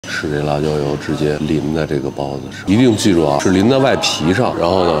吃这辣椒油，直接淋在这个包子上，一定记住啊，是淋在外皮上，然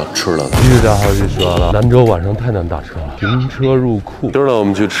后呢吃了它。继续加好几说了，兰州晚上太难打车了，停车入库。今儿呢，我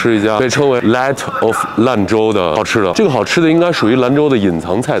们去吃一家被称为 Light of 兰州的好吃的，这个好吃的应该属于兰州的隐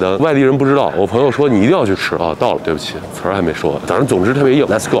藏菜单，外地人不知道。我朋友说你一定要去吃啊，到了，对不起，词儿还没说，反正总之特别硬。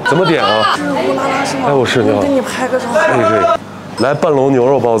Let's go， 怎么点啊？是乌拉拉是吗？哎，我是你好，给你拍个照。可以。来半笼牛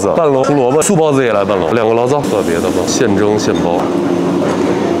肉包子，半笼胡萝卜素包子也来半笼，2个醪糟，特别的棒，现蒸现包。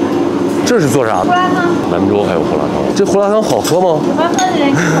这是做啥的？胡辣汤。兰州还有胡辣汤，这胡辣汤好喝吗？喜欢喝的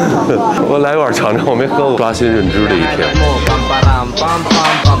人好喝。我来一碗尝尝，我没喝过。刷新认知的一天。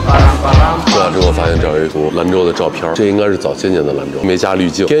出来之后发现这有一幅兰州的照片，这应该是早些年的兰州，没加滤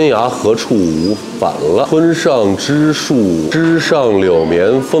镜。天涯何处无，反了。村上知树，枝上柳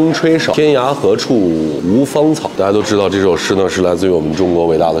绵风吹少。天涯何处无芳草。大家都知道这首诗呢是来自于我们中国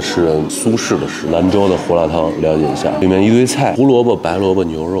伟大的诗人苏轼的诗。兰州的胡辣汤，了解一下，里面一堆菜，胡萝卜、白萝卜、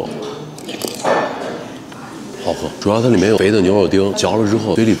牛肉。好喝，主要它里面有肥的牛肉丁，嚼了之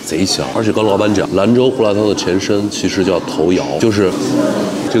后嘴里贼香。而且跟老板讲，兰州胡辣汤的前身其实叫头窑，就是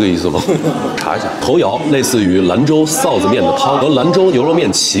这个意思吗？查一下，头窑类似于兰州臊子面的汤，和兰州牛肉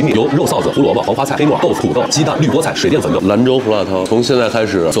面齐名，由肉臊子、胡萝卜、黄花菜、黑木耳、豆腐、土豆、鸡蛋、绿菠菜、水淀粉等。兰州胡辣汤从现在开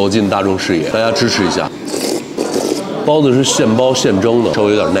始走进大众视野，大家支持一下。包子是现包现蒸的，稍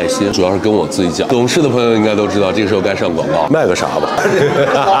微有点耐心，主要是跟我自己讲。懂事的朋友应该都知道，这个时候该上广告，卖个啥吧？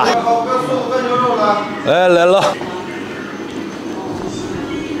哎，来了，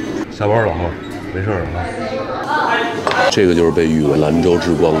下班了哈，没事了哈。这个就是被誉为兰州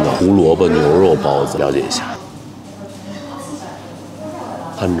之光的胡萝卜牛肉包子，了解一下。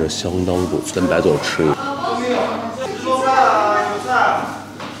看着相当不错，跟白嘴吃一个。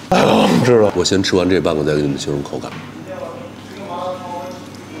哎呀，知道。我先吃完这半个，再给你们形容口感。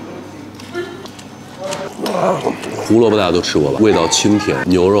胡萝卜大家都吃过吧，味道清甜，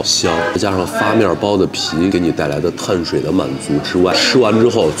牛肉香，再加上发面包的皮给你带来的碳水的满足之外，吃完之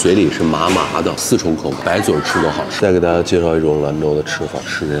后嘴里是麻麻的，4重口感，白嘴吃都好吃。再给大家介绍一种兰州的吃法，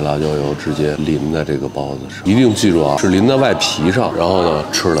吃这辣椒油直接淋在这个包子上，一定记住啊，是淋在外皮上，然后呢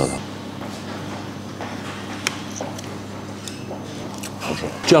吃了它。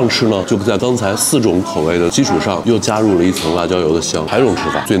这样吃呢，就在刚才4种口味的基础上，又加入了一层辣椒油的香。还有一种吃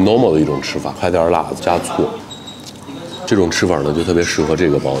法，最 normal 的一种吃法，拍点辣子加醋。这种吃法呢，就特别适合这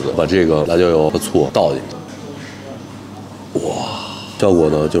个包子，把这个辣椒油和醋倒进去。哇，效果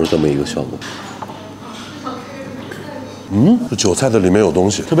呢就是这么一个效果。这韭菜的里面有东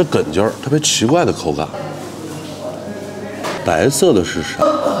西，特别哏劲儿，特别奇怪的口感。白色的是啥？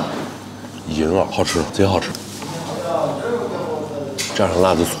银耳，好吃，贼好吃。加上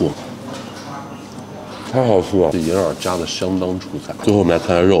辣子醋，太好吃了！这银耳加的相当出彩。最后我们来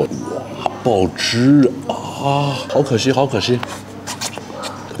看下肉，哇，爆汁啊！好可惜，好可惜，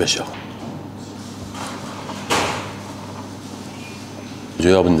特别香。我觉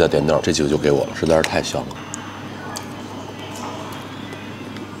得要不你再点点，这几个就给我了，实在是太香了。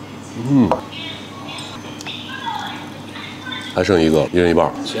还剩一个，一人一半，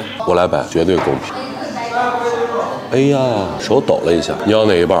我来摆，绝对公平。哎呀，手抖了一下。你要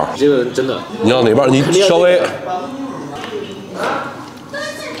哪一半？这个真的。你要哪半？你稍微。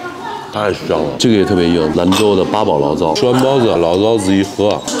太香了，这个也特别硬。兰州的8宝醪糟，吃完包子，醪糟子一喝，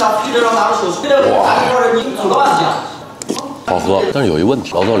哇，好喝。但是有一问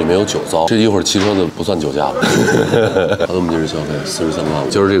题，醪糟里面有酒糟，这一会儿骑车的不算酒驾了。好的，我们今日消费43.5，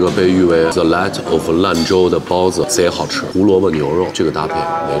就是这个被誉为 The Light of 兰州的包子，贼好吃。胡萝卜牛肉这个搭配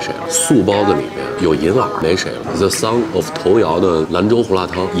没谁了。素包子里面有银耳，没谁了。The Son of 头窑的兰州胡辣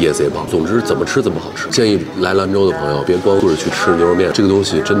汤也贼棒。总之怎么吃怎么好吃。建议来兰州的朋友别光顾着去吃牛肉面，这个东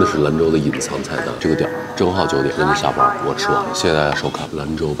西真的是兰州的隐藏菜单。这个点儿正好9点，人家下班，我吃完了。谢谢大家收看，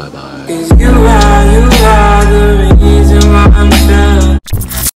兰州拜拜。